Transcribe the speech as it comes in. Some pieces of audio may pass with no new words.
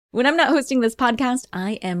When I'm not hosting this podcast,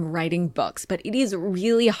 I am writing books, but it is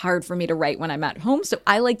really hard for me to write when I'm at home, so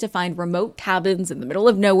I like to find remote cabins in the middle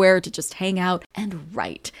of nowhere to just hang out and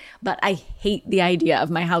write. But I hate the idea of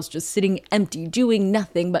my house just sitting empty, doing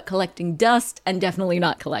nothing but collecting dust and definitely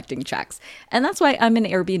not collecting checks. And that's why I'm an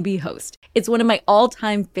Airbnb host. It's one of my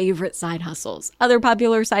all-time favorite side hustles. Other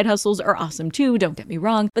popular side hustles are awesome too, don't get me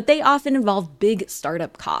wrong, but they often involve big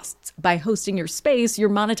startup costs. By hosting your space, you're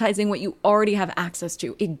monetizing what you already have access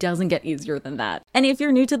to. It doesn't get easier than that. And if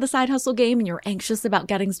you're new to the side hustle game and you're anxious about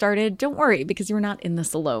getting started, don't worry, because you're not in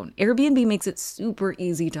this alone. Airbnb makes it super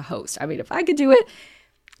easy to host. I mean, if I could do it,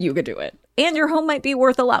 you could do it. And your home might be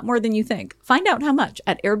worth a lot more than you think. Find out how much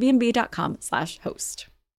at airbnb.com/host.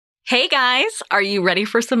 Hey guys, are you ready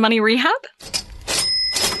for some money rehab?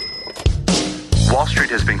 Wall Street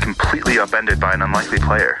has been completely upended by an unlikely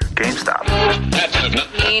player, GameStop.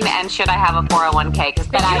 And should I have a 401k? Because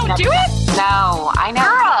then I don't do it? No, I know.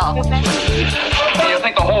 Girl! You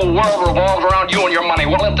think the whole world revolves around you and your money?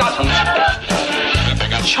 Well, it doesn't.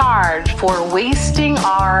 Charge for wasting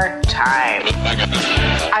our time.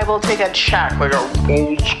 I will take a check. Like a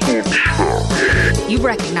old school check. You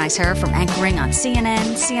recognize her from anchoring on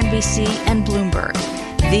CNN, CNBC, and Bloomberg.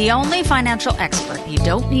 The only financial expert you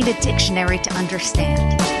don't need a dictionary to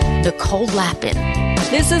understand. Nicole Lapin.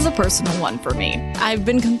 This is a personal one for me. I've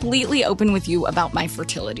been completely open with you about my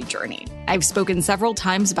fertility journey. I've spoken several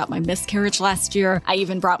times about my miscarriage last year. I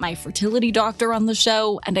even brought my fertility doctor on the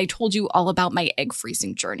show, and I told you all about my egg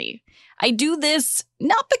freezing journey. I do this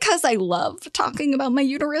not because I love talking about my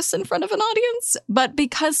uterus in front of an audience, but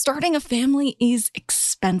because starting a family is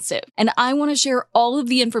expensive. And I want to share all of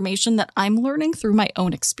the information that I'm learning through my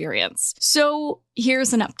own experience. So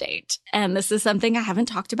here's an update. And this is something I haven't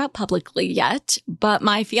talked about publicly yet, but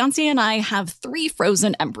my fiance and I have 3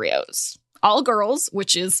 frozen embryos. All girls,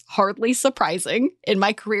 which is hardly surprising. In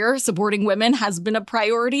my career, supporting women has been a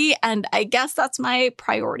priority, and I guess that's my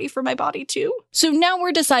priority for my body too. So now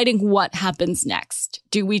we're deciding what happens next.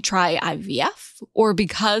 Do we try IVF? Or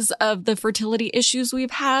because of the fertility issues we've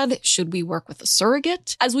had, should we work with a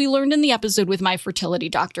surrogate? As we learned in the episode with my fertility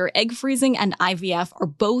doctor, egg freezing and IVF are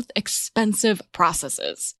both expensive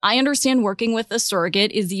processes. I understand working with a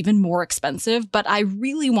surrogate is even more expensive, but I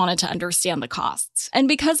really wanted to understand the costs. And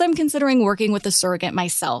because I'm considering working with a surrogate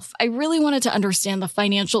myself, I really wanted to understand the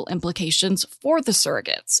financial implications for the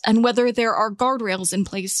surrogates and whether there are guardrails in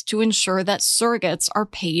place to ensure that surrogates are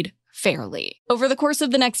paid fairly. Over the course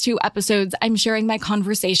of the next 2 episodes, I'm sharing my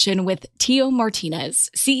conversation with Tio Martinez,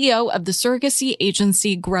 CEO of the surrogacy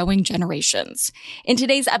agency Growing Generations. In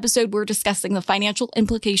today's episode, we're discussing the financial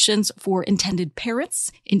implications for intended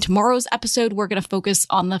parents. In tomorrow's episode, we're going to focus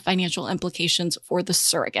on the financial implications for the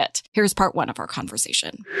surrogate. Here's part 1 of our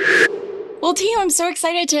conversation. Well, Tio, I'm so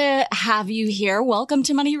excited to have you here. Welcome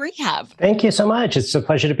to Money Rehab. Thank you so much. It's a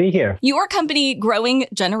pleasure to be here. Your company, Growing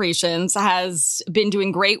Generations, has been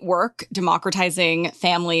doing great work democratizing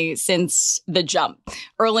family since the jump.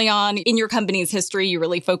 Early on in your company's history, you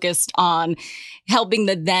really focused on helping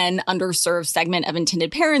the then underserved segment of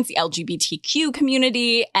intended parents, the LGBTQ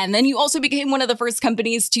community. And then you also became one of the first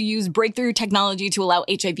companies to use breakthrough technology to allow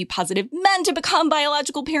HIV-positive men to become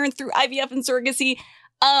biological parents through IVF and surrogacy.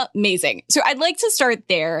 Amazing. So I'd like to start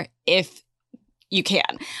there if you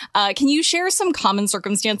can. Can you share some common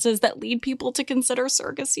circumstances that lead people to consider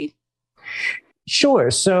surrogacy?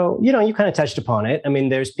 Sure. So, you kind of touched upon it. I mean,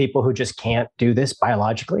 there's people who just can't do this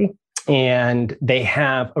biologically, and they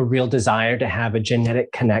have a real desire to have a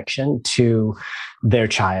genetic connection to their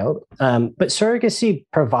child. But surrogacy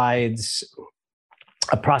provides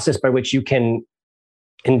a process by which you can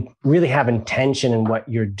and really have intention in what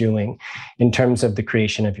you're doing in terms of the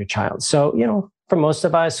creation of your child. So, for most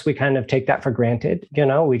of us, we kind of take that for granted.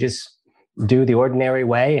 We just do the ordinary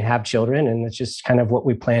way, have children, and it's just kind of what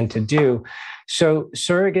we plan to do. So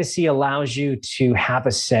surrogacy allows you to have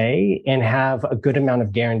a say and have a good amount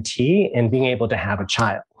of guarantee in being able to have a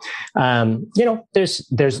child.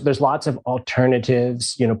 There's lots of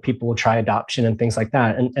alternatives. People will try adoption and things like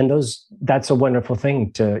that. And that's a wonderful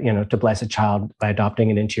thing to bless a child by adopting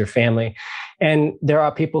it into your family. And there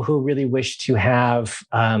are people who really wish to have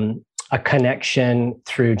a connection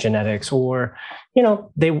through genetics, or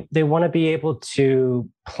they want to be able to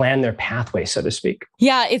plan their pathway, so to speak.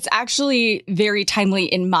 Yeah, it's actually very timely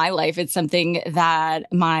in my life. It's something that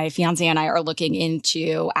my fiance and I are looking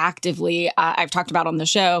into actively. I've talked about on the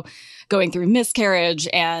show going through miscarriage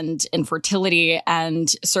and infertility, and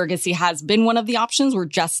surrogacy has been one of the options. We're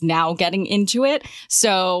just now getting into it.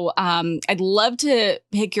 So I'd love to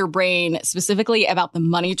pick your brain specifically about the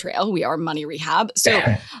money trail. We are Money Rehab. So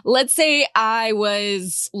let's say I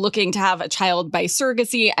was looking to have a child by by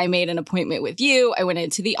Surrogacy. I made an appointment with you. I went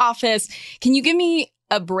into the office. Can you give me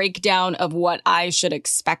a breakdown of what I should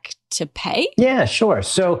expect to pay? Yeah, sure.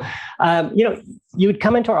 So, you would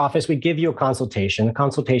come into our office, we'd give you a consultation. The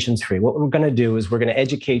consultation's free. What we're going to do is we're going to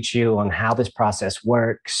educate you on how this process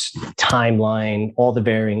works, timeline, all the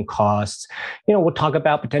varying costs. We'll talk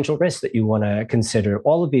about potential risks that you want to consider,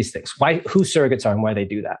 all of these things, who surrogates are and why they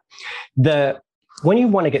do that. When you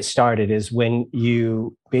want to get started is when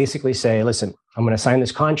you basically say, listen, I'm going to sign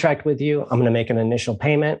this contract with you. I'm going to make an initial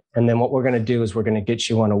payment. And then what we're going to do is we're going to get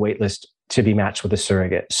you on a wait list to be matched with a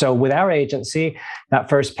surrogate. So with our agency, that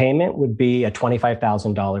first payment would be a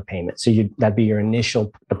 $25,000 payment. So that'd be your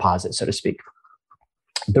initial deposit, so to speak.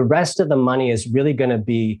 The rest of the money is really going to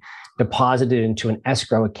be deposited into an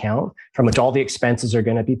escrow account from which all the expenses are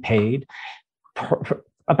going to be paid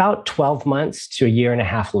about 12 months to a year and a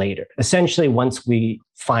half later, essentially once we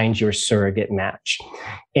find your surrogate match.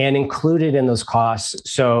 And included in those costs,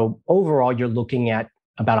 so overall, you're looking at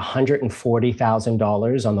about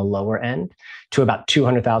 $140,000 on the lower end to about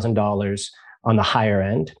 $200,000 on the higher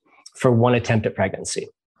end for one attempt at pregnancy.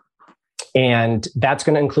 And that's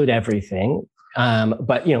going to include everything.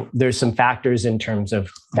 But there's some factors in terms of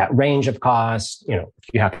that range of costs, if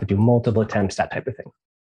you have to do multiple attempts, that type of thing.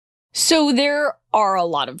 So there are a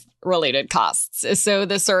lot of related costs. So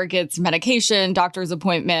the surrogate's medication, doctor's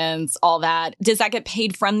appointments, all that. Does that get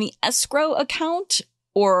paid from the escrow account,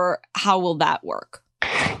 or how will that work?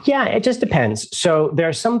 Yeah, it just depends. So there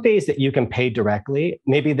are some fees that you can pay directly.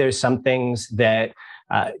 Maybe there's some things that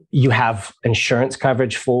you have insurance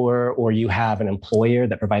coverage for, or you have an employer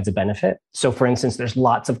that provides a benefit. So for instance, there's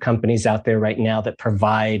lots of companies out there right now that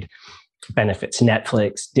provide benefits.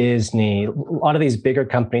 Netflix, Disney, a lot of these bigger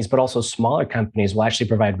companies, but also smaller companies will actually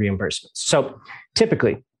provide reimbursements. So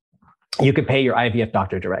typically, you could pay your IVF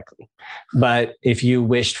doctor directly. But if you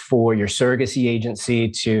wished for your surrogacy agency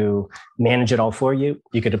to manage it all for you,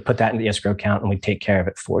 you could put that in the escrow account and we'd take care of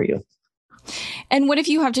it for you. And what if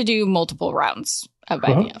you have to do multiple rounds of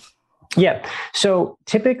IVF? Yeah. So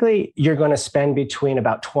typically you're going to spend between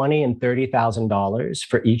about $20,000 and $30,000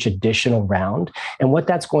 for each additional round. And what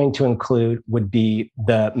that's going to include would be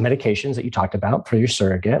the medications that you talked about for your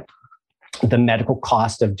surrogate, the medical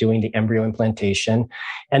cost of doing the embryo implantation,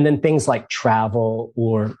 and then things like travel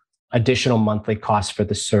or additional monthly costs for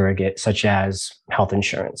the surrogate, such as health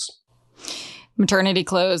insurance. Maternity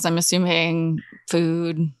clothes, I'm assuming,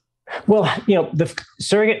 food. Well, the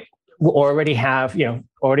surrogate will already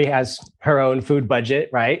has her own food budget,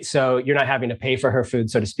 right? So you're not having to pay for her food,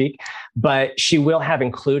 so to speak, but she will have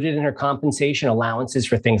included in her compensation allowances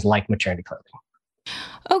for things like maternity clothing.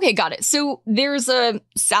 Okay, got it. So there's a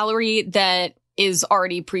salary that is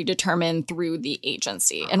already predetermined through the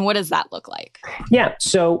agency. And what does that look like? Yeah.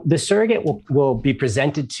 So the surrogate will be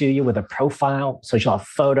presented to you with a profile. So she'll have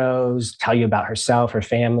photos, tell you about herself, her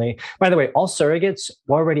family. By the way, all surrogates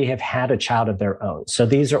already have had a child of their own. So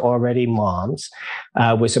these are already moms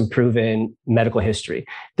with some proven medical history.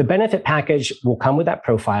 The benefit package will come with that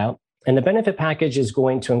profile. And the benefit package is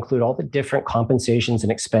going to include all the different compensations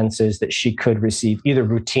and expenses that she could receive either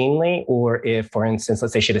routinely or if, for instance,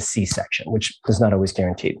 let's say she had a C-section, which is not always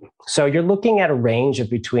guaranteed. So you're looking at a range of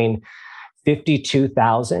between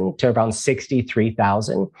 $52,000 to around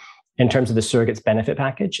 $63,000 in terms of the surrogate's benefit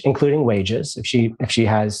package, including wages. If she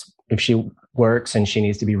works and she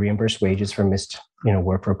needs to be reimbursed wages for missed,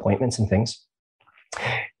 work for appointments and things.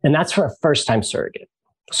 And that's for a first-time surrogate.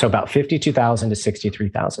 So about $52,000 to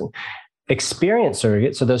 $63,000. Experienced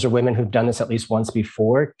surrogates, so those are women who've done this at least once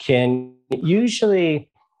before, can usually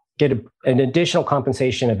get an additional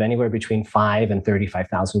compensation of anywhere between $5,000 and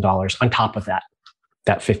 $35,000 on top of that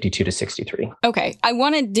 52 to 63. Okay, I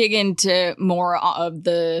want to dig into more of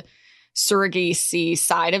the surrogacy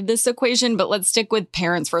side of this equation, but let's stick with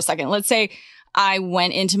parents for a second. Let's say I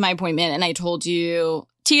went into my appointment and I told you,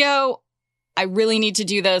 Tio, I really need to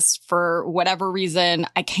do this for whatever reason.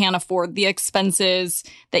 I can't afford the expenses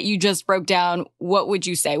that you just broke down. What would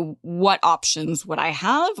you say? What options would I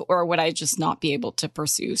have, or would I just not be able to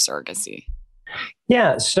pursue surrogacy?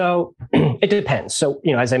 Yeah, so it depends. So,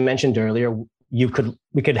 as I mentioned earlier,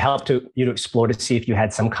 we could help you to explore to see if you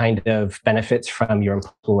had some kind of benefits from your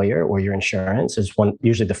employer or your insurance is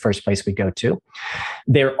usually the first place we go to.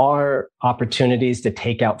 There are opportunities to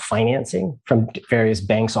take out financing from various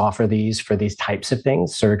banks offer these for these types of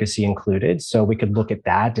things, surrogacy included. So we could look at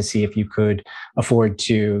that to see if you could afford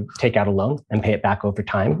to take out a loan and pay it back over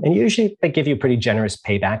time. And usually they give you a pretty generous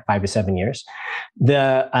payback, 5 to 7 years.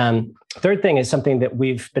 The third thing is something that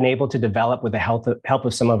we've been able to develop with the help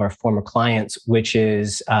of some of our former clients, which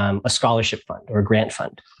is a scholarship fund or a grant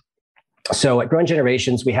fund. So at Growing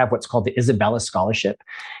Generations, we have what's called the Isabella Scholarship.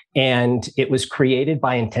 And it was created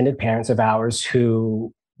by intended parents of ours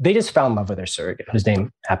who they just fell in love with their surrogate, whose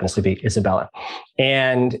name happens to be Isabella.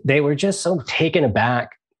 And they were just so taken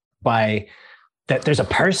aback by that there's a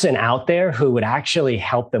person out there who would actually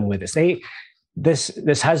help them with this.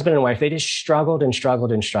 This husband and wife, they just struggled and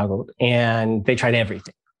struggled and struggled. And they tried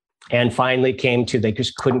everything. And finally came to, they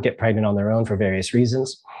just couldn't get pregnant on their own for various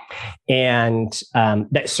reasons. And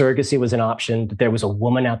that surrogacy was an option, that there was a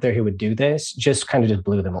woman out there who would do this, just kind of just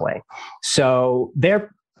blew them away. So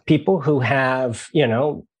they're people who have,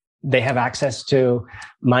 they have access to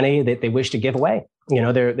money that they wish to give away.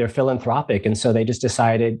 They're philanthropic. And so they just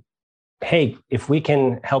decided, hey, if we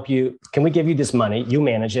can help you, can we give you this money? You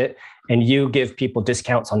manage it and you give people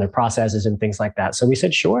discounts on their processes and things like that. So we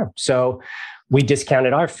said, sure. So we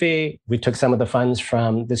discounted our fee. We took some of the funds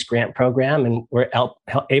from this grant program and we're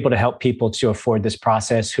able to help people to afford this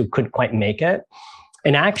process who couldn't quite make it.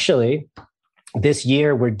 And actually, this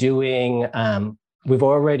year we're doing, we've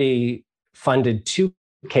already funded 2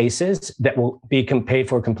 cases that will be paid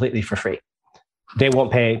for completely for free. They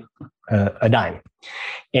won't pay a dime.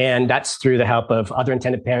 And that's through the help of other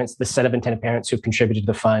intended parents, the set of intended parents who've contributed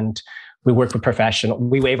to the fund. We work with professionals.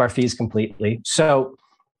 We waive our fees completely. So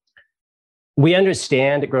we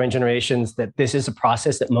understand at Growing Generations that this is a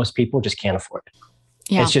process that most people just can't afford.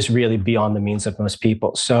 Yeah. It's just really beyond the means of most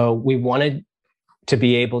people. So we wanted to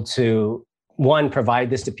be able to, one, provide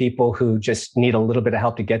this to people who just need a little bit of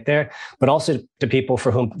help to get there, but also to people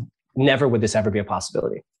for whom never would this ever be a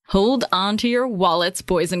possibility. Hold on to your wallets,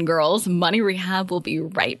 boys and girls. Money Rehab will be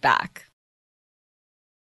right back.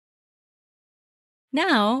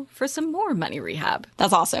 Now for some more Money Rehab.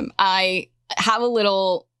 That's awesome. I have a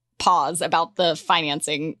little pause about the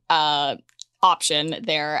financing option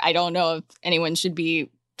there. I don't know if anyone should be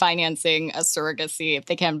financing a surrogacy if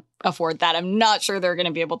they can afford that. I'm not sure they're going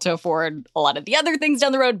to be able to afford a lot of the other things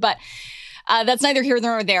down the road, but that's neither here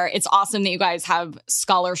nor there. It's awesome that you guys have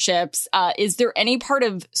scholarships. Is there any part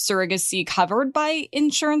of surrogacy covered by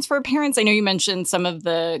insurance for parents? I know you mentioned some of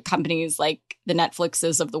the companies like the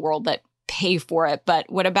Netflixes of the world that pay for it, but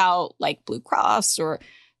what about like Blue Cross or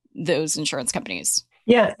those insurance companies?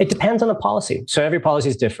 Yeah, it depends on the policy. So every policy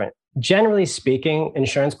is different. Generally speaking,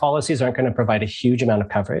 insurance policies aren't going to provide a huge amount of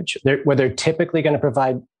coverage. Where they're typically going to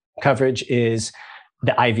provide coverage is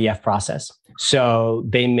the IVF process. So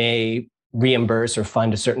they may reimburse or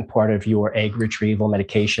fund a certain part of your egg retrieval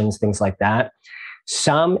medications, things like that.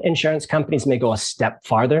 Some insurance companies may go a step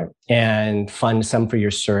farther and fund some for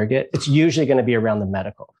your surrogate. It's usually going to be around the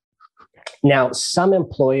medical. Now, some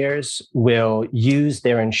employers will use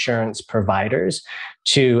their insurance providers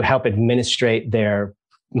to help administrate their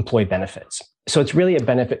employee benefits. So it's really a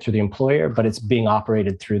benefit through the employer, but it's being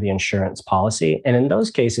operated through the insurance policy. And in those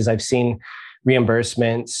cases, I've seen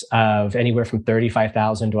reimbursements of anywhere from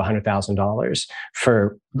 $35,000 to $100,000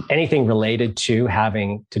 for anything related to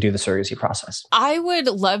having to do the surrogacy process. I would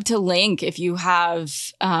love to link if you have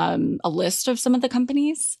a list of some of the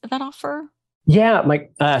companies that offer. Yeah,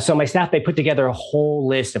 so my staff, they put together a whole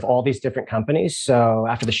list of all these different companies. So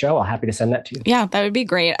after the show, I'll happy to send that to you. Yeah, that would be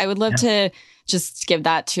great. I would love to just give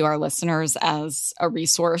that to our listeners as a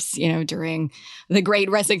resource. During the Great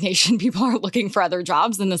Resignation, people are looking for other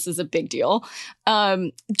jobs, and this is a big deal.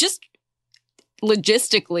 Just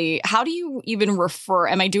logistically, how do you even refer?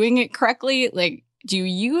 Am I doing it correctly? Like, do you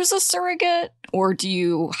use a surrogate or do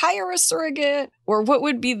you hire a surrogate, or what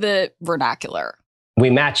would be the vernacular? We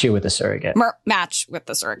match you with a surrogate. Match with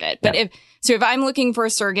the surrogate. But if I'm looking for a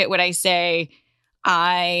surrogate, would I say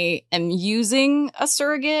I am using a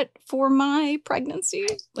surrogate for my pregnancy?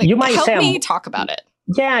 Like, you might help me talk about it.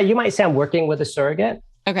 Yeah, you might say I'm working with a surrogate.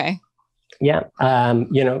 Okay. Yeah.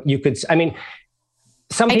 You could, some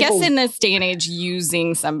people, I guess in this day and age,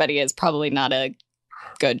 using somebody is probably not a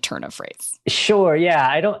good turn of phrase. Sure.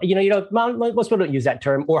 Yeah. Most people don't use that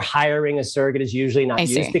term, or hiring a surrogate is usually not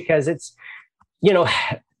used because it's,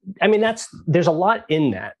 there's a lot in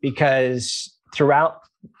that, because throughout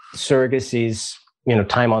surrogacy's,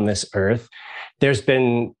 time on this earth, there's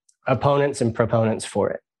been opponents and proponents for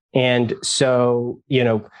it. And so,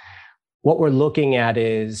 what we're looking at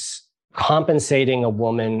is compensating a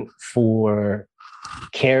woman for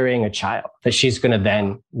carrying a child that she's going to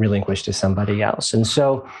then relinquish to somebody else. And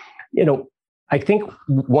so, I think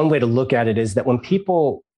one way to look at it is that when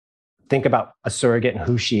people think about a surrogate and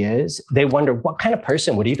who she is, they wonder what kind of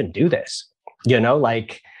person would even do this.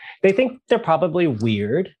 They think they're probably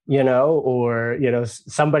weird, or,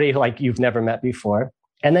 somebody like you've never met before.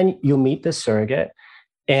 And then you meet the surrogate,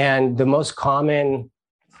 and the most common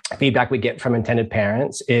feedback we get from intended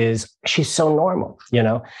parents is she's so normal,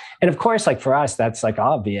 And of course, like for us, that's like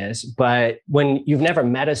obvious. But when you've never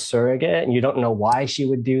met a surrogate and you don't know why she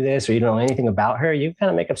would do this or you don't know anything about her, you kind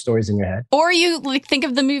of make up stories in your head. Or you like think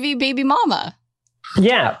of the movie Baby Mama.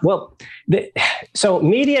 Yeah, well, so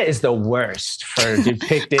media is the worst for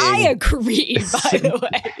depicting. I agree, by the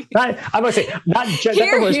way. I'm going to say, not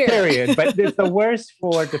the worst, period, but it's the worst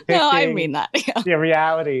for depicting I mean that. Yeah. The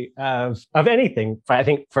reality of anything, I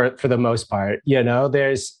think, for the most part.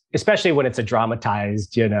 There's, especially when it's a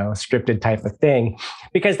dramatized, scripted type of thing,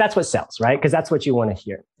 because that's what sells, right? Because that's what you want to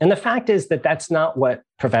hear. And the fact is that that's not what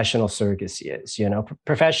professional surrogacy is.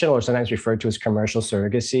 Professional, or sometimes referred to as commercial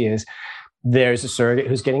surrogacy, is there's a surrogate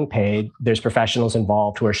who's getting paid. There's professionals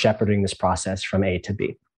involved who are shepherding this process from A to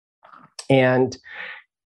B. And,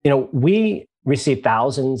 we receive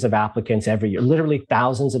thousands of applicants every year, literally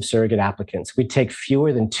thousands of surrogate applicants. We take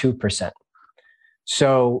fewer than 2%.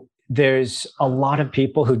 So there's a lot of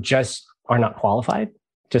people who just are not qualified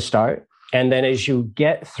to start. And then as you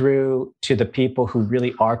get through to the people who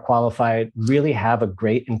really are qualified, really have a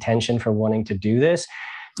great intention for wanting to do this,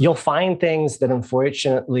 you'll find things that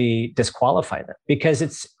unfortunately disqualify them, because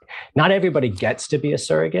it's not everybody gets to be a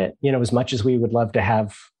surrogate. As much as we would love to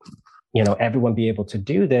have, everyone be able to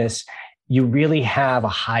do this, you really have a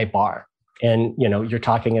high bar. And, you're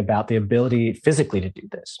talking about the ability physically to do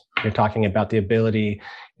this. You're talking about the ability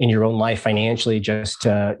in your own life financially just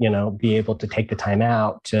to, be able to take the time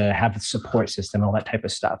out, to have the support system, all that type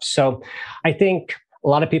of stuff. So I think a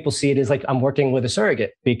lot of people see it as like, I'm working with a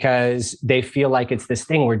surrogate, because they feel like it's this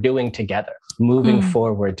thing we're doing together, moving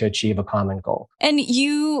forward to achieve a common goal. And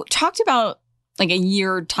you talked about like a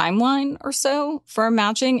year timeline or so for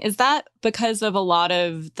matching. Is that because of a lot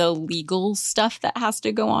of the legal stuff that has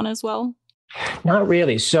to go on as well? Not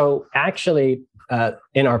really. So actually,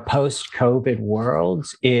 in our post-COVID world,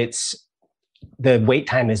 the wait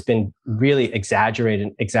time has been really exaggerated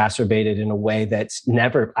and exacerbated in a way that's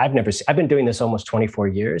I've been doing this almost 24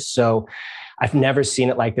 years. So I've never seen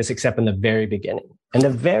it like this, except in the very beginning. In the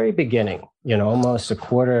very beginning, almost a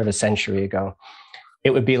quarter of a century ago, it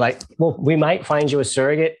would be like, well, we might find you a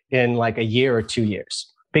surrogate in like a year or 2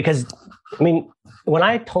 years. Because when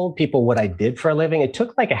I told people what I did for a living, it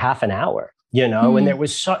took like a half an hour, and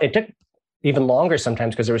it took even longer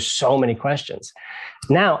sometimes because there were so many questions.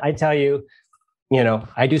 Now I tell you,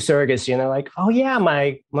 I do surrogacy, and they're like, oh yeah,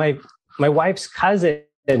 my wife's cousin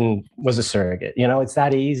was a surrogate. It's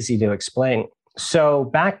that easy to explain. So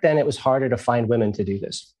back then it was harder to find women to do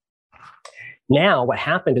this. Now what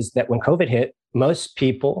happened is that when COVID hit, most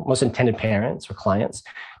intended parents or clients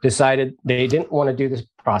decided they didn't want to do this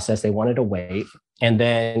process. They wanted to wait. And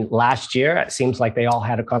then last year, it seems like they all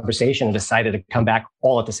had a conversation and decided to come back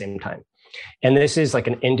all at the same time. And this is like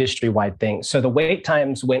an industry-wide thing. So the wait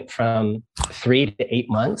times went from 3 to 8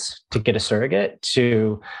 months to get a surrogate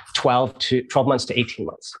to 12 months to 18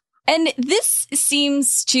 months. And this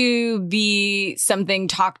seems to be something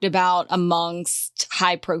talked about amongst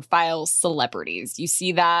high-profile celebrities. You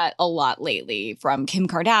see that a lot lately, from Kim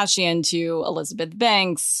Kardashian to Elizabeth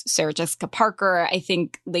Banks, Sarah Jessica Parker. I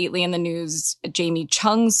think lately in the news, Jamie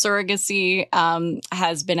Chung's surrogacy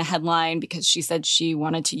has been a headline because she said she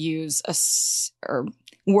wanted to use or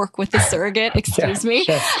work with a surrogate,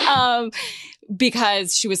 sure.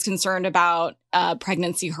 Because she was concerned about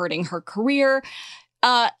pregnancy hurting her career.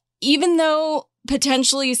 Even though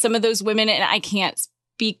potentially some of those women, and I can't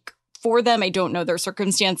speak for them, I don't know their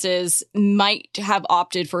circumstances, might have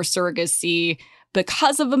opted for surrogacy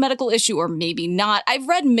because of a medical issue or maybe not. I've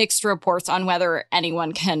read mixed reports on whether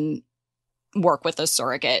anyone can work with a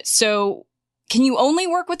surrogate. So can you only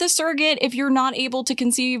work with a surrogate if you're not able to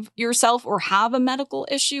conceive yourself or have a medical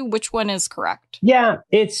issue? Which one is correct? Yeah,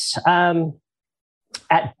 it's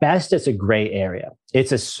at best, it's a gray area.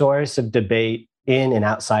 It's a source of debate in and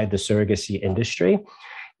outside the surrogacy industry.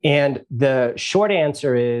 And the short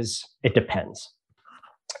answer is it depends.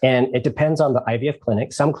 And it depends on the IVF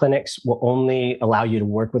clinic. Some clinics will only allow you to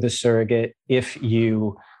work with a surrogate if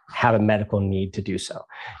you have a medical need to do so.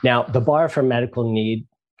 Now, the bar for medical need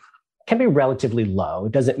can be relatively low.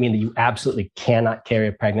 It doesn't mean that you absolutely cannot carry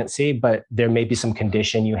a pregnancy, but there may be some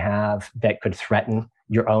condition you have that could threaten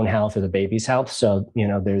your own health or the baby's health. So,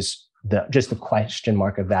 there's just the question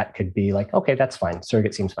mark of that could be like, okay, that's fine.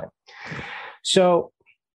 Surrogate seems fine. So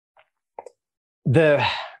the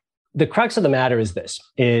crux of the matter is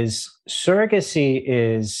surrogacy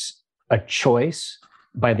is a choice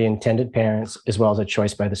by the intended parents as well as a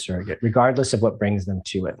choice by the surrogate, regardless of what brings them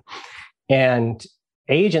to it. And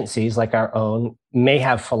agencies like our own may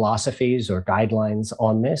have philosophies or guidelines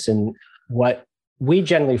on this. And what we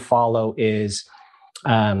generally follow is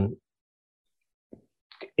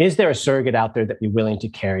is there a surrogate out there that be willing to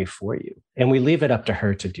carry for you? And we leave it up to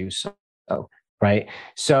her to do so, right?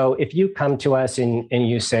 So if you come to us and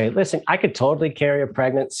you say, listen, I could totally carry a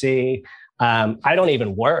pregnancy. I don't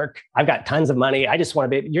even work. I've got tons of money. I just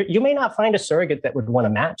want to be, you may not find a surrogate that would want to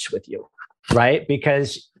match with you, right?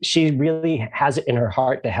 Because she really has it in her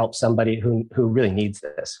heart to help somebody who really needs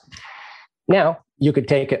this. Now, you could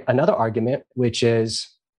take another argument, which is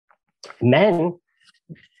men,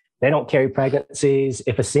 they don't carry pregnancies.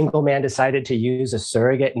 If a single man decided to use a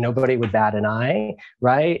surrogate, nobody would bat an eye,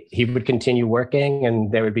 right? He would continue working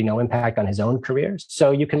and there would be no impact on his own career.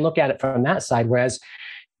 So you can look at it from that side. Whereas,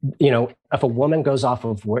 if a woman goes off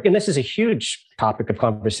of work, and this is a huge topic of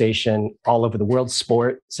conversation all over the world,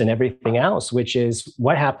 sports and everything else, which is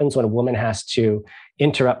what happens when a woman has to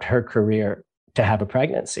interrupt her career to have a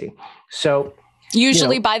pregnancy. So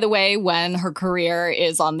usually, by the way, when her career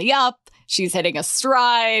is on the up, she's hitting a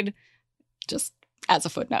stride, just as a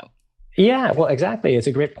footnote. Yeah, well, exactly. It's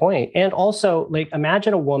a great point. And also,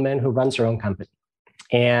 imagine a woman who runs her own company.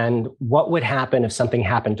 And what would happen if something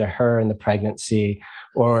happened to her in the pregnancy,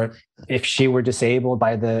 or if she were disabled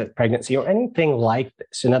by the pregnancy or anything like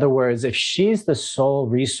this? In other words, if she's the sole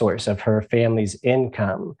resource of her family's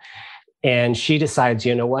income, and she decides,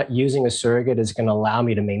 you know what, using a surrogate is going to allow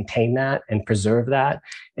me to maintain that and preserve that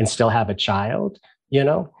and still have a child,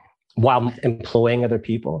 while employing other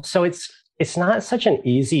people. So it's not such an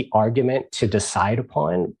easy argument to decide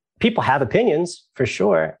upon. People have opinions for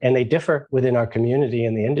sure, and they differ within our community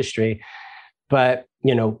and the industry. But,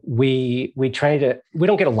 we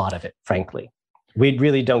don't get a lot of it, frankly. We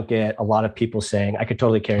really don't get a lot of people saying, I could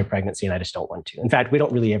totally carry a pregnancy and I just don't want to. In fact, we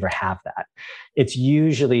don't really ever have that. It's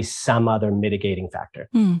usually some other mitigating factor.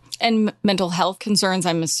 And mental health concerns,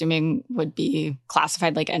 I'm assuming, would be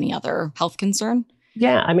classified like any other health concern?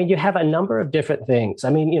 Yeah. I mean, you have a number of different things. I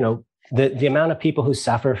mean, the amount of people who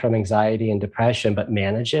suffer from anxiety and depression, but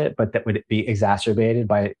manage it, but that would be exacerbated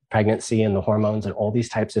by pregnancy and the hormones and all these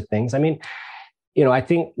types of things. I mean, I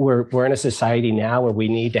think we're in a society now where we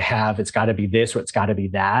need to have, it's got to be this or it's got to be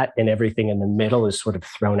that. And everything in the middle is sort of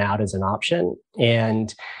thrown out as an option.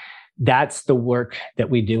 And that's the work that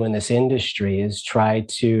we do in this industry, is try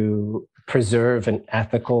to preserve an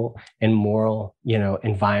ethical and moral,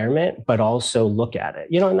 environment, but also look at it,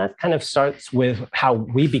 and that kind of starts with how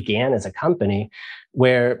we began as a company,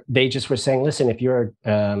 where they just were saying, listen, if you're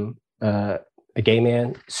a gay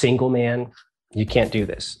man, single man, you can't do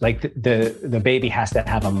this. Like the baby has to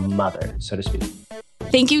have a mother, so to speak.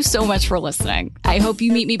 Thank you so much for listening. I hope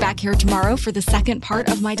you meet me back here tomorrow for the second part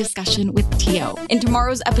of my discussion with Tio. In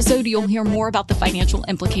tomorrow's episode, you'll hear more about the financial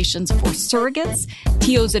implications for surrogates,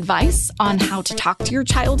 Tio's advice on how to talk to your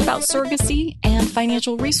child about surrogacy, and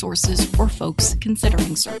financial resources for folks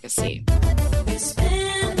considering surrogacy.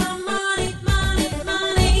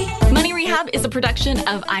 Money Rehab is a production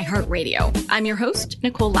of iHeartRadio. I'm your host,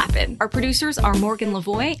 Nicole Lappin. Our producers are Morgan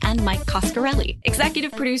Lavoie and Mike Coscarelli.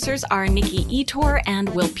 Executive producers are Nikki Etor and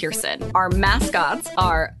Will Pearson. Our mascots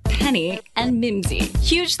are Penny and Mimsy.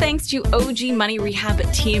 Huge thanks to OG Money Rehab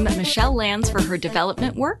team Michelle Lands for her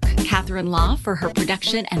development work, Catherine Law for her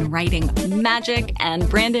production and writing magic, and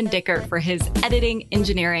Brandon Dicker for his editing,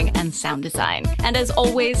 engineering, and sound design. And as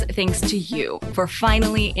always, thanks to you for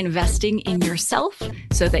finally investing in yourself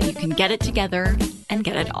so that you can get it together and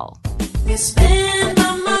get it all. You spend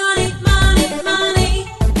my money, money, money.